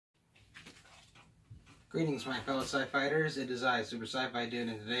Greetings, my fellow sci-fighters. It is I, Super Sci-Fi Dude,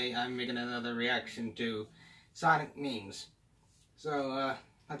 and today I'm making another reaction to Sonic memes. So,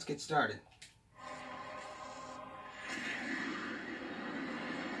 let's get started.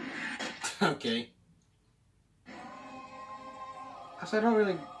 Okay. So I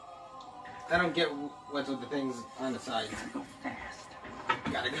don't get what's with the things on the sides.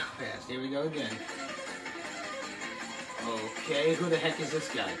 Gotta go fast. Here we go again. Okay, who the heck is this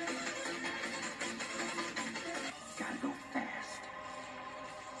guy? Gotta go fast.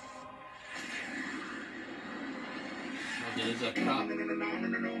 Okay, there's a cop.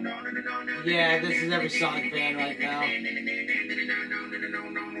 Yeah, this is every Sonic fan right now.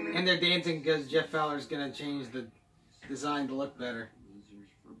 And they're dancing because Jeff Fowler's gonna change the design to look better. Losers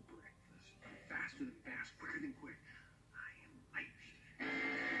for breakfast. Faster than fast, quicker than quick. I am light.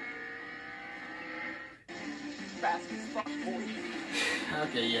 Fast as fuck, boy.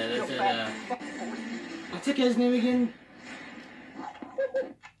 Okay, yeah, that's it. What's that guy's name again?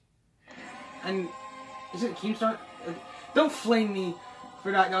 And is it Keemstar? Don't flame me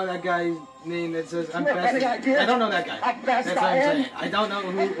for not knowing that guy's name that says I'm fast. I don't know that guy. That's what I'm saying. I don't know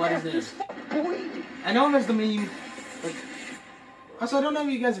what his name is. I know him as the meme. But also, I don't know if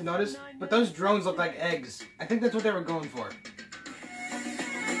you guys have noticed, but those drones look like eggs. I think that's what they were going for.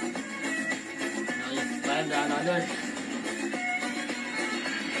 Now you land down under.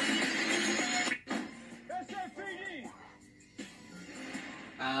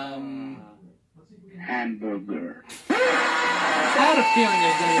 Hamburger. I had a feeling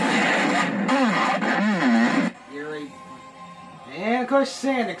there's gonna be. You're right. And of course,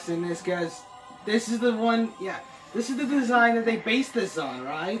 Sonic's in this, guys. This is the one. Yeah, this is the design that they based this on,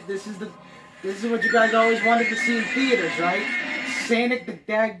 right? This is what you guys always wanted to see in theaters, right? Sonic the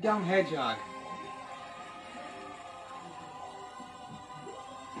Daggum Hedgehog.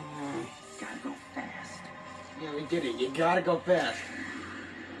 Gotta go fast. Yeah, we did it. You gotta go fast.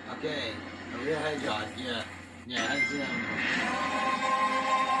 Okay, a real hedgehog. Yeah, that's him.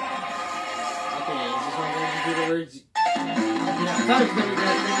 Okay, is this one going to do the words? Yeah, I thought it was going to be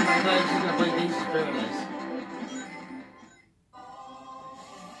that thing, but I thought he was going to play Gangsta's Paradise.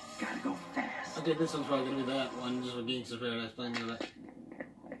 Gotta go fast. Okay, this one's probably going to be that one, just with Gangsta's Paradise playing with it.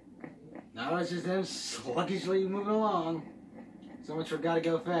 Now it's just him sluggishly moving along. So much for gotta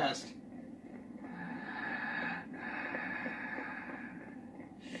go fast.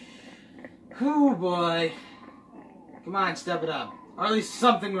 Whew, boy. Come on, step it up. Or at least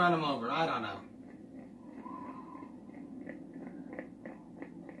something run him over. I don't know.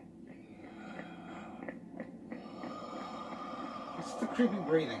 It's the creepy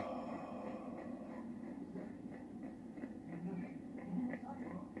breathing.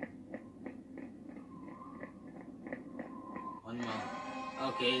 One more.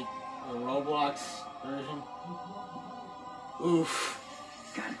 Okay, a Roblox version. Oof.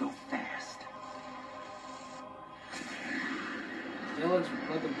 Gotta go fast. It looks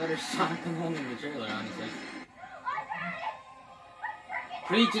like a better Sonic than the one in the trailer, honestly.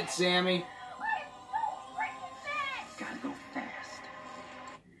 Preach it, Sammy. Gotta go fast.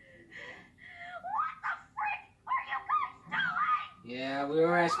 What the frick are you guys doing? Yeah, we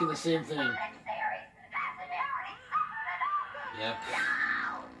were asking the same thing. Sonic series hasn't already started up. Yep.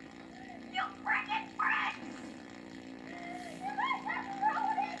 No! You frickin' pricks! You guys are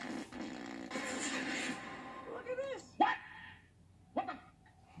ruining. Look at this. What? What the?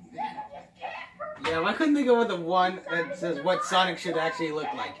 You just can't prove Yeah, why couldn't they go with the one that says what Sonic should actually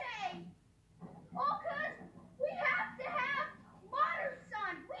look like? All 'cause we have to have modern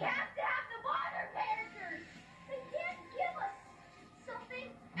Sonic. We have to have the modern characters. They can't give us something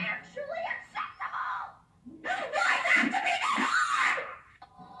actually acceptable. Why not to be that hard?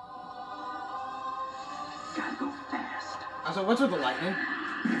 Gotta go fast. So what's with the lightning?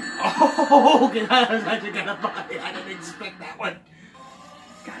 Oh, okay, I was actually gonna buy. I didn't expect that one.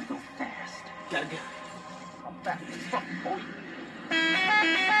 Gotta go fast. Gotta go. I'm fast as fuck, boy.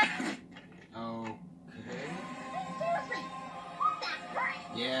 Okay. Seriously, that's great.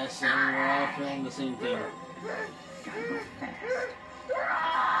 Yeah, Sammy, we're all feeling the same thing. Gotta go fast.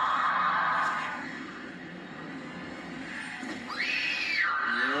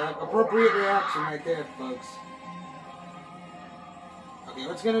 Yeah, appropriate reaction right there, folks. Okay,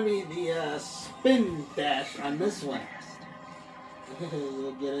 what's gonna be the spin dash on this one?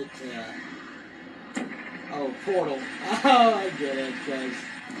 You'll get it, yeah. Oh, portal. Oh, I get it, because,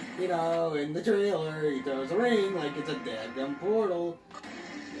 you know, in the trailer, he throws a ring like it's a daggum portal.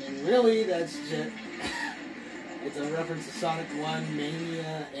 And really, that's just... it's a reference to Sonic 1,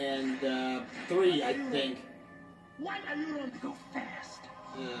 Mania, and 3, I think. Why are you going to go fast?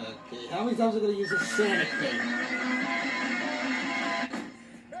 Okay, how many times am I going to use this Sonic thing?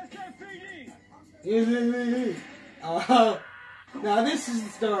 Oh, now this is the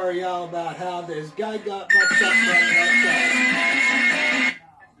story all about how this guy got mucked up.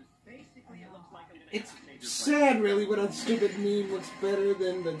 It's sad, really, when a stupid meme looks better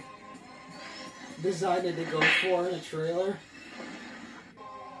than the design that they go for in a trailer.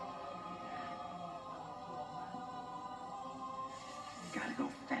 Gotta go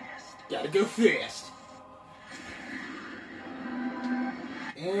fast. Gotta go fast.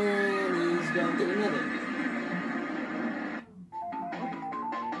 And he's going to another.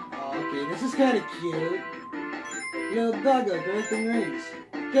 Okay, this is kind of cute. Little doggo collecting rings.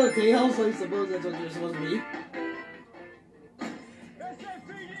 Go, Tails, I suppose that's what you're supposed to be.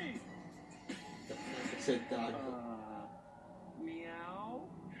 It said dog. Meow.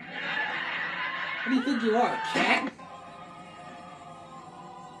 What do you think you are, a cat?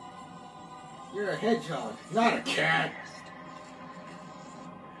 You're a hedgehog, not a cat.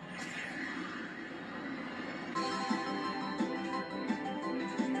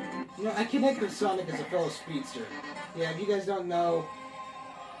 You know, I connect with Sonic as a fellow speedster. Yeah, if you guys don't know,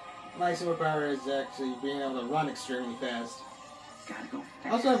 my superpower is actually being able to run extremely fast. Gotta go I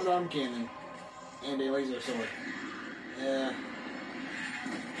fast. also have an arm cannon and a laser sword.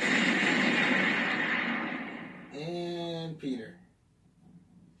 And Peter.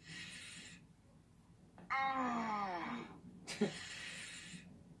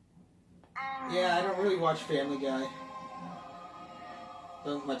 Yeah, I don't really watch Family Guy.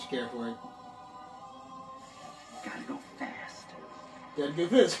 Don't much care for it. Gotta go fast. Gotta go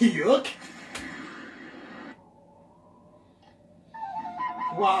fast. Yuck!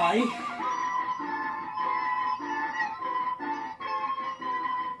 Why?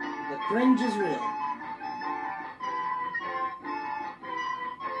 The cringe is real.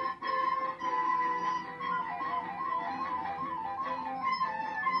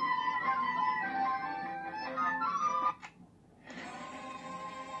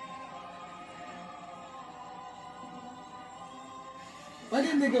 Why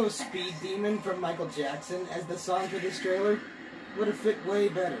didn't they go Speed Demon from Michael Jackson as the song for this trailer? Would have fit way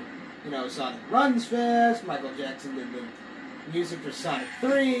better. You know, Sonic runs fast, Michael Jackson did the music for Sonic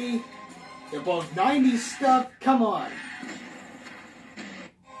 3, they're both 90s stuff, come on.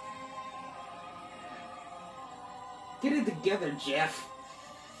 Get it together, Jeff.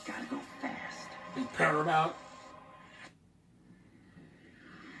 Gotta go fast. And Paramount.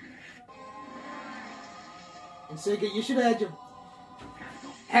 And Sega, you should have had your...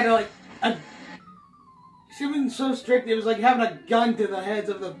 Had like a... Should have been so strict, it was like having a gun to the heads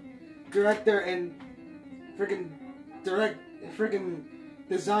of the director and freaking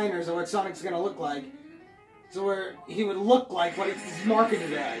designers of what Sonic's gonna look like. So where he would look like what he's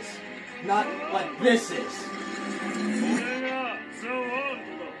marketed as. Not like this is.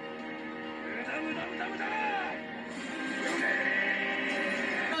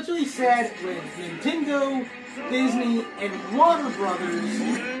 It's really sad when Nintendo, Disney, and Warner Brothers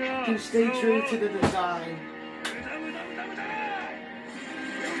can stay true to the design.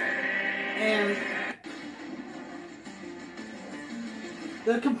 And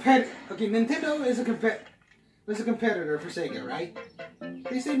the okay, Nintendo is a competitor for Sega, right?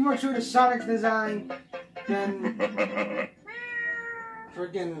 They stayed more true to Sonic's design than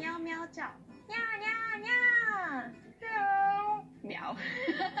freaking. Meow meow 叫，喵喵喵，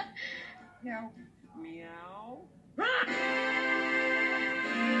喵喵Meow. I'm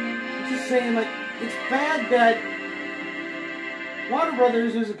just saying, like, it's bad that Warner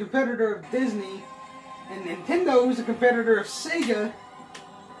Brothers is a competitor of Disney and Nintendo is a competitor of Sega.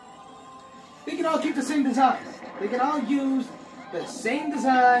 They can all keep the same design. They can all use the same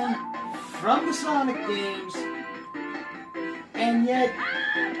design from the Sonic games, and yet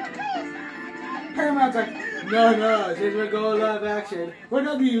Paramount's like, no, since we're going live action, we're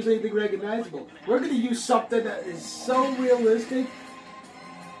not going to use anything recognizable. We're going to use something that is so realistic,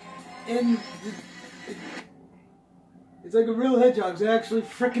 and it's like a real hedgehog's actually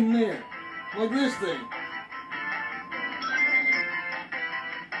freaking there. Like this thing.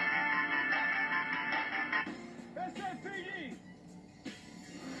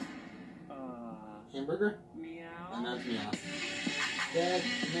 Hamburger? Meow. Oh, no, it's meow. That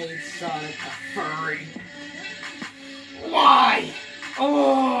made Sonic a furry. Why?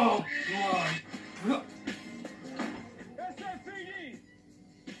 Oh, God.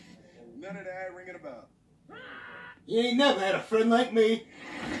 None of that ringing a bell. You ain't never had a friend like me.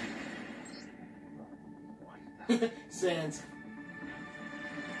 Sans.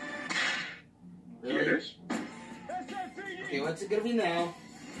 Really? Yes. Okay, what's it gonna be now?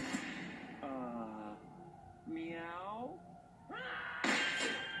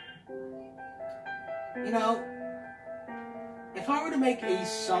 You know, if I were to make a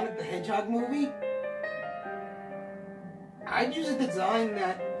Sonic the Hedgehog movie, I'd use a design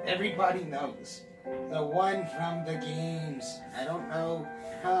that everybody knows. The one from the games. I don't know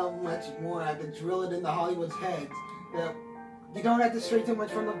how much more I could drill it into Hollywood's heads. That you don't have to stray too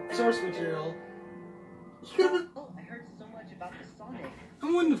much from the source material. Oh, I heard so much about the Sonic. I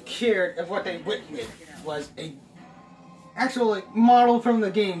wouldn't have cared if what they went with was a actual like model from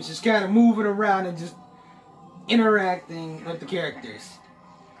the games, just kind of moving around and just interacting with the characters.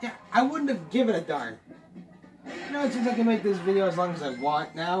 Yeah, I wouldn't have given a darn. You know, since I can make this video as long as I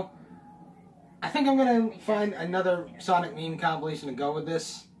want now, I think I'm gonna find another Sonic meme compilation to go with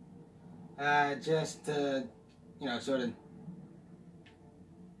this. Just to, you know, sort of,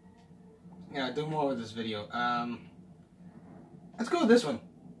 you know, do more with this video. Let's go with this one.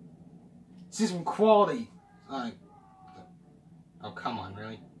 See some quality Sonic. Oh, come on,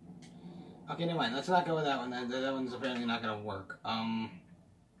 really? Okay, never mind. Let's not go with that one. That one's apparently not gonna work. Oh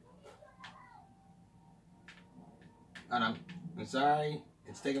no. I'm sorry.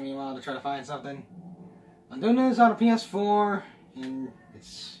 It's taking me a while to try to find something. I'm doing this on a PS4, and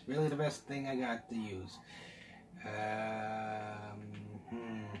it's really the best thing I got to use.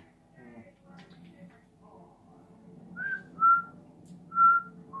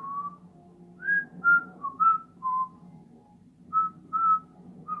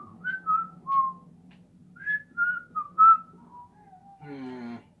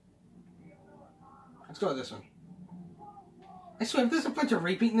 Let's go with this one. I swear, if there's a bunch of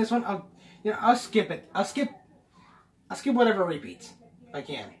repeat in this one, I'll skip it. I'll skip whatever repeats if I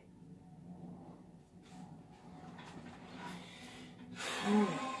can.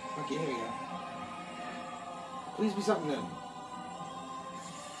 Okay, here we go. Please be something new.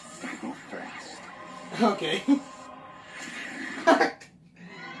 Go fast. Okay.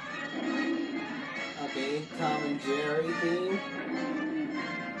 Okay, Tom and Jerry theme.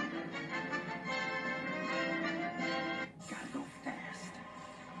 Gotta go fast.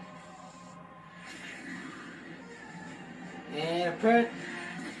 And apparent,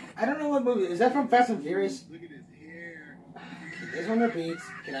 I don't know what movie is that from. Fast and Furious. Look at his hair. This one repeats.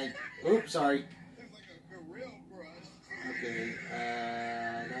 Can I? Oops, sorry. It's like a gorilla brush. Okay.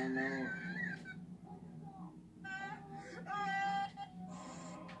 I don't know.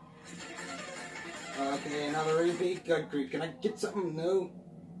 Okay, another repeat. Good grief. Can I get something new?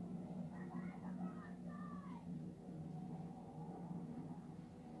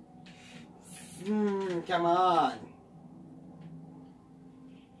 Come on.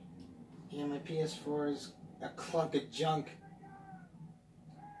 Yeah, my PS4 is a clunk of junk.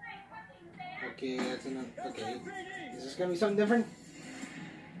 Okay, that's enough. Okay. Is this gonna be something different?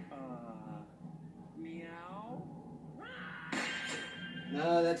 Meow.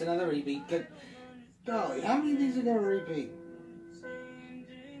 No, that's another repeat. Good golly, how many of these are gonna repeat?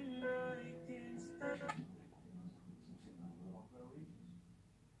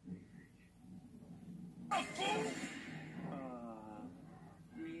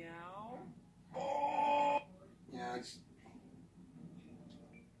 Meow. Yeah, it's...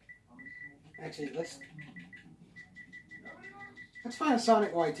 Actually, let's find a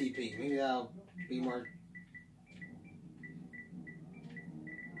Sonic YTP. Maybe that'll be more...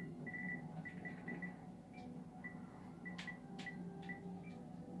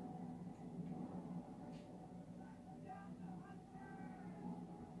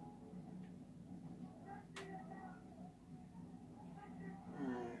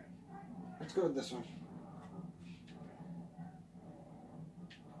 Let's go with this one.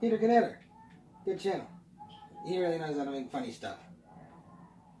 Peter Canetter. Good channel. He really knows how to make funny stuff.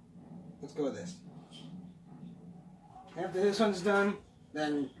 Let's go with this. After this one's done,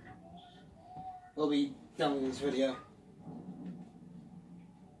 then we'll be done with this video.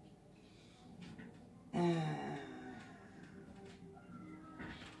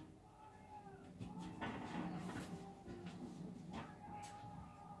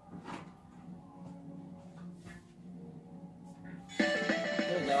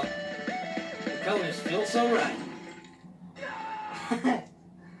 There we go. The colors feel so right.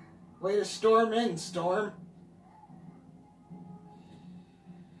 Way to storm in, Storm.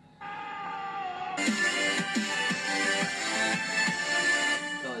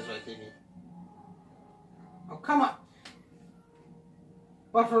 Colors right, didn't you? Oh, come on.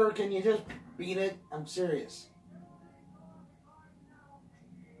 Buffer, can you just beat it? I'm serious.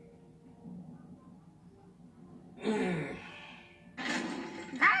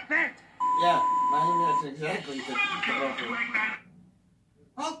 Yeah, that's exactly the buffer.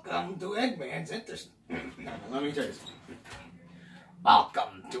 Welcome to Eggman's Interest. No, let me try this.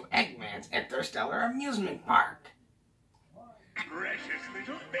 Welcome to Eggman's Interstellar Amusement Park. Precious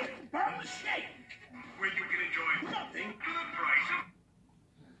little big ball shake, where you can enjoy nothing for the price of...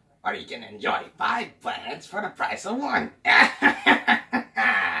 Or you can enjoy 5 planets for the price of 1.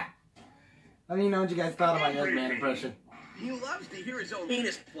 Let me know what you guys thought of my Eggman impression. He loves to hear his own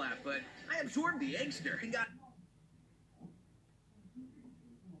anus flap, but I absorbed the eggster and got...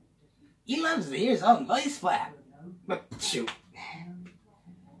 He loves to hear his own voice flap. But shoot.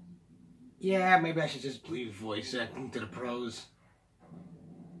 Yeah, maybe I should just leave voice acting to the pros.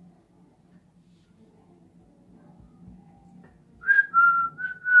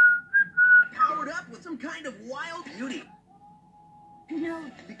 Powered up with some kind of wild beauty. No.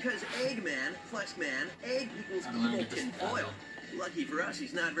 Because Eggman, Flexman, egg equals I don't know, evil just- tin foil. Lucky for us,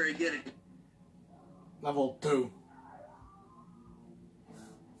 he's not very good at... Level 2.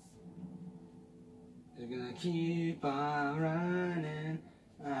 They're gonna keep on running.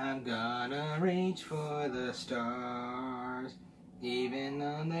 I'm gonna reach for the stars. Even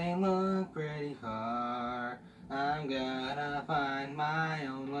though they look pretty far, I'm gonna find my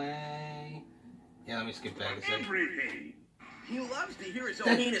own way. Yeah, let me skip back a second. Everything. He loves to hear his own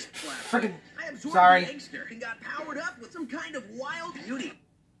That anus flap. frickin' I absorbed sorry. the eggster and got powered up with some kind of wild beauty.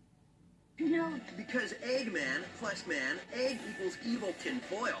 No. Because Eggman, Flexman, egg equals evil tin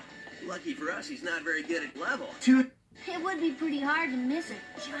foil. Lucky for us, he's not very good at level. It would be pretty hard to miss a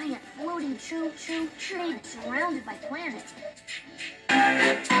giant floating choo-choo train surrounded by planets.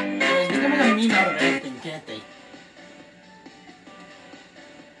 They can make a meme out of everything, can't they?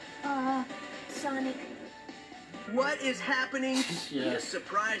 Sonic. What is happening? Yeah. I'm just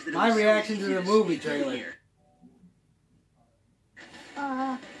surprised that it My was so reaction to easy the movie sneak in trailer. here.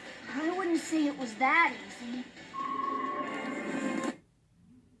 I wouldn't say it was that easy.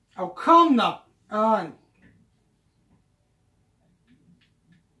 Oh, come the on.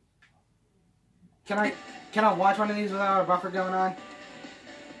 Can I watch one of these without a buffer going on?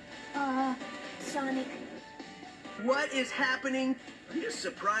 Sonic. What is happening? I'm just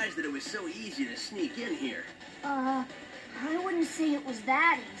surprised that it was so easy to sneak in here. I wouldn't say it was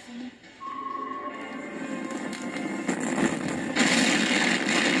that easy.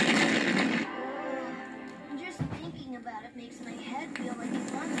 Just thinking about it makes my head feel like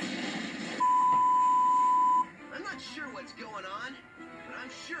it's running. I'm not sure what's going on, but I'm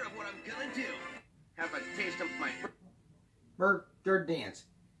sure of what I'm gonna do. Have a taste of my... Burger dance.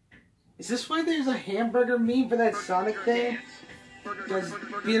 Is this why there's a hamburger meme for that Sonic thing? Because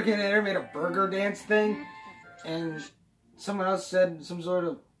Peter Canada made a burger dance thing, and someone else said some sort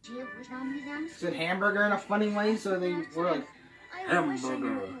of said hamburger in a funny way, so they were like, I wish I knew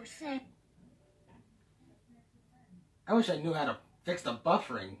hamburger. what you were saying. I wish I knew how to fix the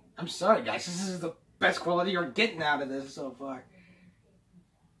buffering. I'm sorry, guys. This is the best quality you're getting out of this so far,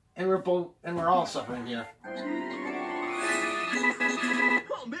 and we're all suffering here.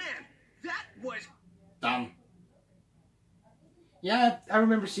 Oh man, that was... Dumb. Yeah, I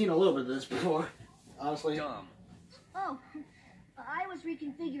remember seeing a little bit of this before. Honestly. dumb. Oh, I was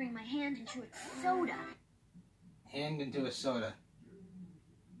reconfiguring my hand into a soda. Hand into a soda.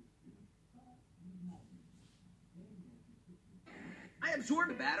 I absorbed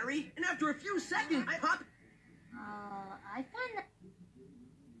the battery, and after a few seconds, I pop...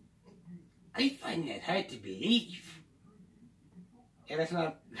 I find that hard to believe. Yeah, that's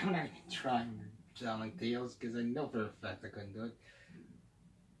not. I'm not even trying to sound like Tails because I know for a fact I couldn't do it.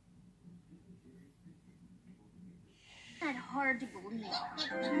 Not hard to believe.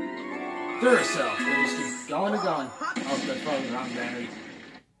 Duracell. They just keep going and going. Oh, that's probably the wrong battery.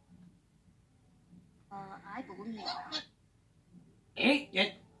 I believe. Hey, yeah.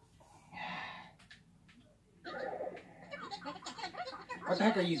 What the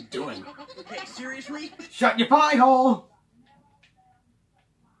heck are you doing? Okay, seriously? Shut your pie hole!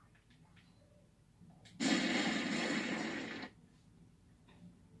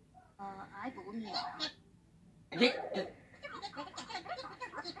 I believe.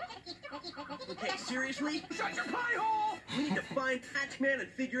 Okay, seriously? Shut your pie hole! We need to find Pac-Man and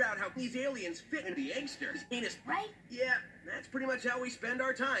figure out how these aliens fit into the eggster. Anus, Right? yeah, that's pretty much how we spend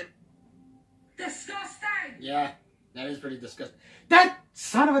our time. Disgusting! Yeah, that is pretty disgusting. That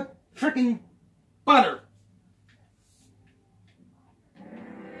son of a freaking butter!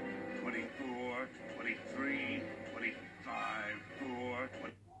 24, 23, 25, 4,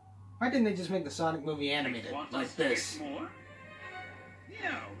 20... Why didn't they just make the Sonic movie animated Want like us to this? get more?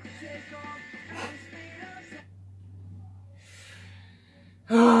 No.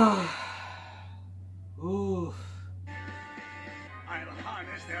 Ooh. I'll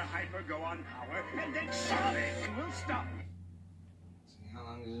harness their hyper-go-on power, and then Sonic will stop. How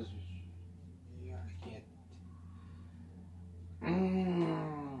long is this? Yeah, I can't.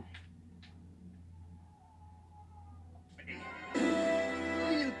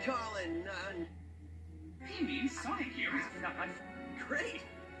 Who you calling, none? Amy, Sonic here is not. Great.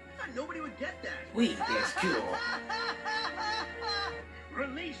 I thought nobody would get that. Wait, that's cool.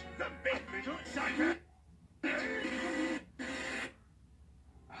 Release the big little cyber.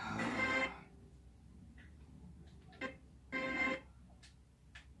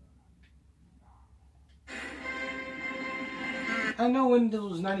 I know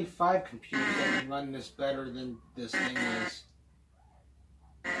Windows 95 computers that can run this better than this thing is.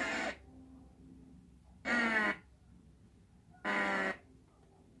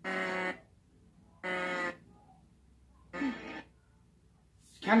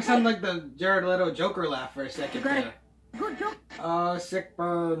 Kind of sounded like the Jared Leto Joker laugh for a second there. Good job. Oh, sick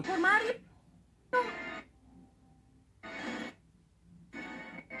burn. For Mario.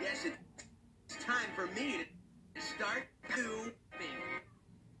 Guess it's time for me to start doing.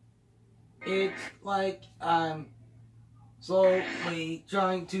 It's like I'm slowly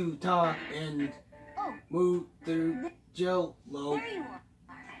trying to talk and Oh, move through Jello. there you are.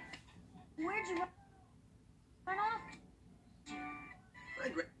 Where'd you run off? I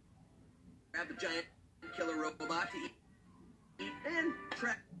grab the giant killer robot to eat and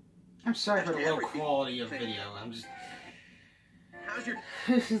trap. I'm sorry for the low quality of video. How's your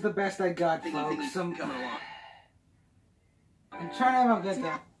This is the best I got, thingy folks. coming along? I'm trying to get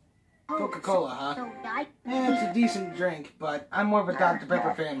that Coca-Cola, huh? So I It's a decent drink, but I'm more of a Dr.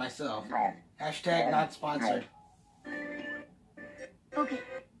 Pepper fan myself. Hashtag not sponsored. okay.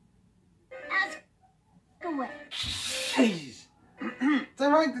 Ask away. Jeez. It's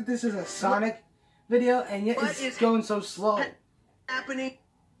ironic that this is a Sonic video, and yet What it's is going so slow. happening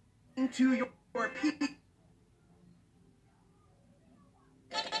to your people?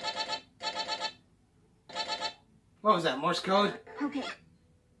 What was that, Morse code? Okay.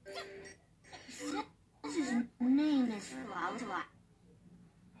 Says his name is Lala.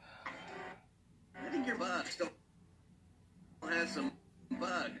 I think your bug still has some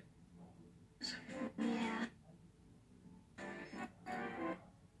bug. Yeah.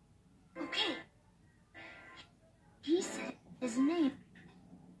 Okay. He said his name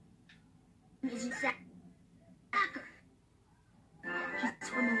is Zacker. He's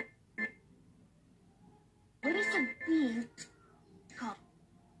from a race of beings called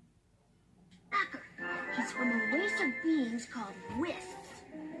Zacker. He's from a race of beings called Wisps.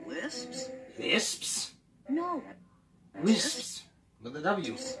 Lisps? Wisps? No. Wisps. With a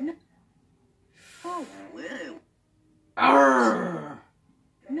W. No. Oh, Well, Arrgh.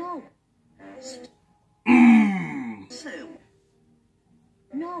 no. Mmm. so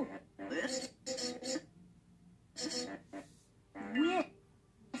No. lisps.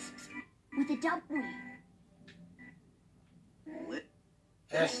 Wisps. With a W.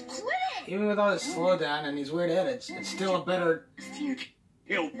 Yes. Quit it! Even with all this slowdown and these weird edits, it's still a better, Fear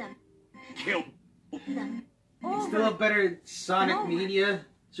Kill. them. Kill. Them. it's still a better Sonic media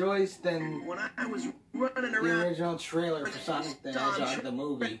choice than When I was running the around, original trailer for Sonic the Hedgehog, the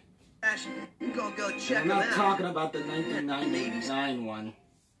movie. you gonna go check I'm them not out. talking about the 1999 one.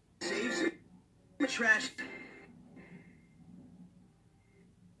 Save some trash.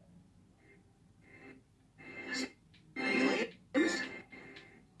 Aliens.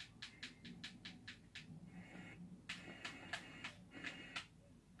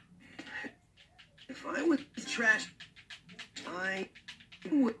 If I was trash, I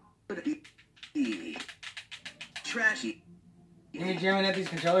would be trashy. Can you jamming at these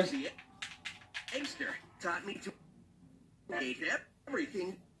controllers? The Eggster taught me to hate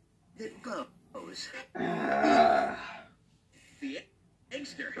everything that goes. The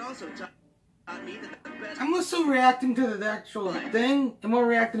Eggster also taught me that the best. I'm less so reacting to the actual thing and more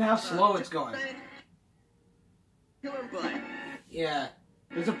reacting to how slow it's going. Killer Bud. Yeah,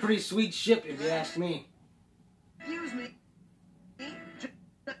 it's a pretty sweet ship if you ask me. Excuse me.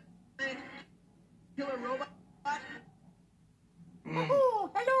 Killer robot. Mm.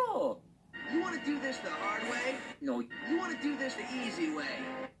 Oh, hello. You want to do this the hard way? No, You want to do this the easy way?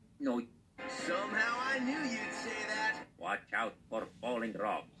 no. Somehow I knew you'd say that. Watch out for falling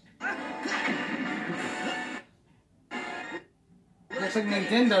rocks. Looks like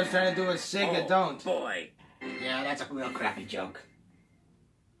Nintendo's trying to do a Sega Oh, don't. boy. Yeah, that's a real crappy joke.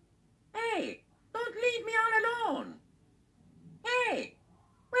 Hey, don't leave me all alone. Hey,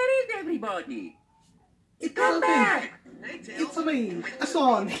 where is everybody? It's Come me. back. Hey, Tails. It's me, a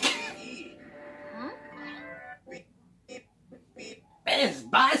Sonic. Huh? Best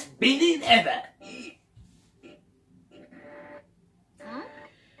boss beating ever. Huh?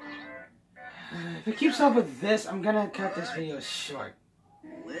 If it keeps up with this, I'm gonna cut this video short.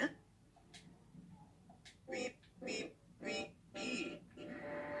 Lip. Beep, beep, beep, beep.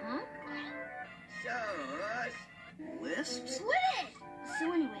 Huh? Sus. Lisps? Swedish!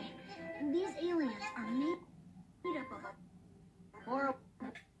 So anyway, these aliens are made up of a horrible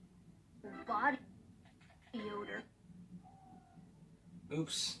body odor.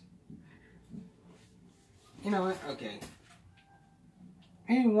 Oops. You know what? Okay.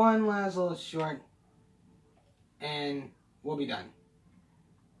 Maybe one last little short, and we'll be done.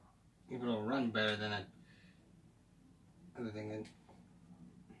 Maybe it'll run better than that other thing then.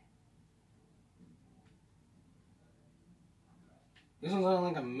 This one's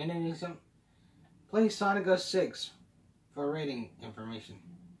only like a minute or something. Play Sonic 06 for rating information.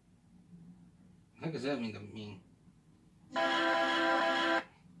 What does that mean?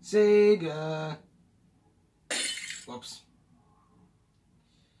 Sega. Whoops.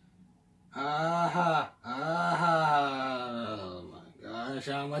 Aha. Aha. Oh my gosh,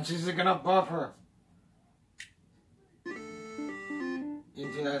 how much is it gonna buffer? In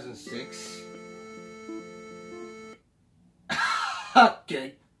 2006.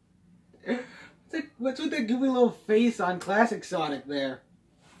 Okay. What's with that goofy little face on Classic Sonic there?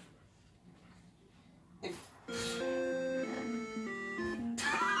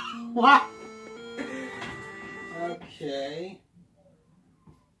 What? Okay.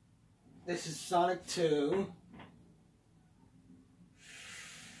 This is Sonic 2.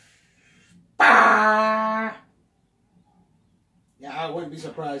 Bah! Yeah, I wouldn't be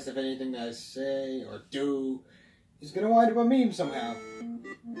surprised if anything that I say or do is gonna wind up a meme somehow.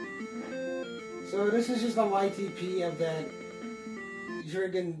 So this is just a YTP of that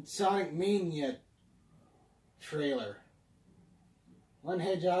friggin' Sonic Mania trailer. One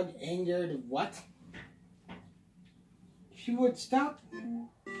hedgehog angered what? She would stop doing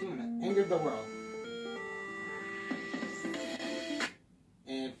it. Angered the world.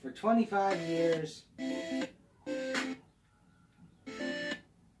 And for 25 years,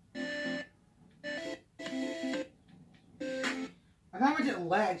 how much it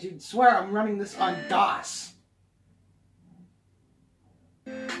lags? You'd swear I'm running this on DOS.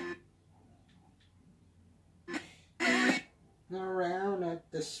 Around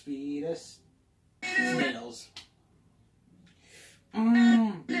at the speed of snails.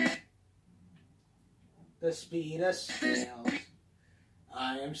 The speed of snails.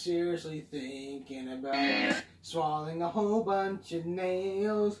 I am seriously thinking about swallowing a whole bunch of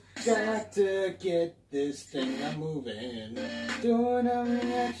nails. Got to get this thing a moving. Doing a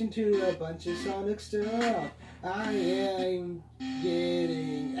reaction to a bunch of Sonic stuff. I am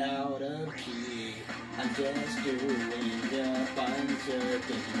getting out of key. I'm just doing a bunch of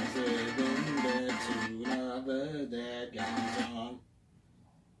things within the tune of that guy's song.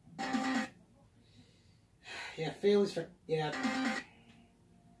 Yeah, failures for... Yeah.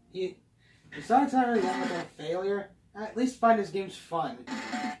 Sonic's not really that much of a failure. I at least find his games fun.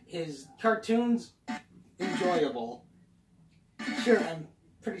 His cartoons, enjoyable. Sure, I'm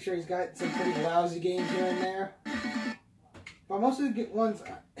pretty sure he's got some pretty lousy games here and there. But most of the ones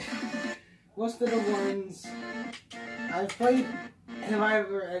I've played have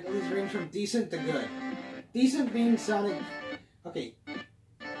either at least ranged from decent to good. Decent being Sonic... Okay.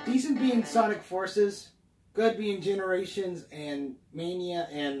 Decent being Sonic Forces. Good being Generations and Mania,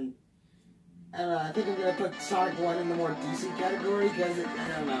 and I don't know, I think I'm going to put Sonic 1 in the more decent category, because I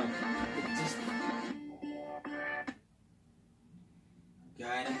don't know, it just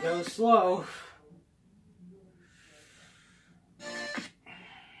gotta go slow.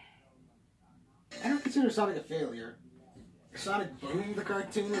 I don't consider Sonic a failure. Sonic Boom, the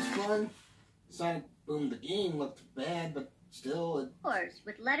cartoon, was fun. Sonic Boom, the game, looked bad, but still...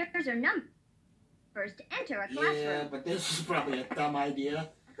 With letters or numbers to enter a classroom. Yeah, but this is probably a dumb idea.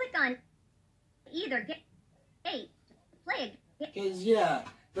 Click on either gate to play a game. Because, yeah,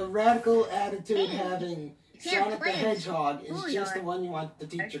 the radical attitude having Sonic the Hedgehog is just the one you want to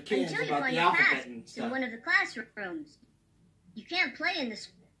teach your kids about the alphabet and stuff. In one of the classrooms. You can't play in the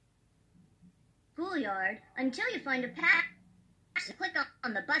schoolyard until you find a pass. So click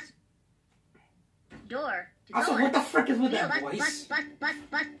on the bus door. Also, what the frick is with that voice? Bus.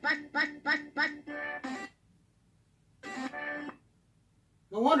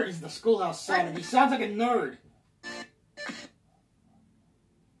 No wonder he's the schoolhouse Sonic. He sounds like a nerd.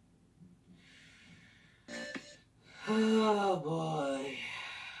 Oh boy.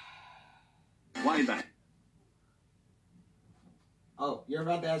 Why that? Oh, you're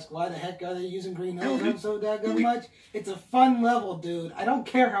about to ask why the heck are they using green hologram so daggone much? It's a fun level, dude. I don't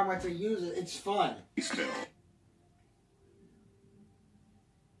care how much they use it. It's fun. Still.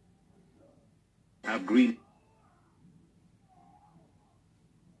 How green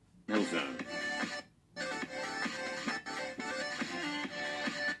hill zone.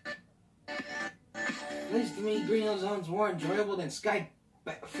 At least to me, Green Hill Zone's more enjoyable than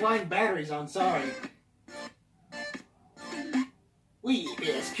flying battery zone. Sorry. Wee,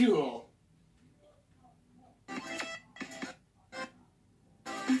 it's cool.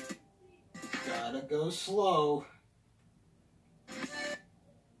 Gotta go slow.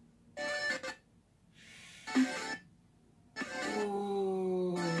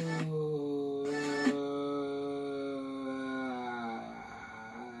 Ooh.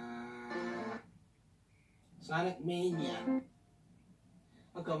 Sonic Mania.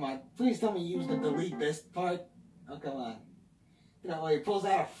 Oh, come on. Please tell me you used to delete this part. Oh, come on. You know, he pulls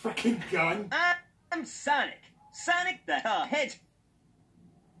out a freaking gun. I'm Sonic. Sonic the Hedgehog.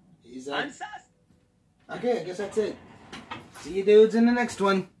 He's I'm sus. Okay, I guess that's it. See you dudes in the next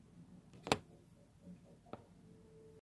one.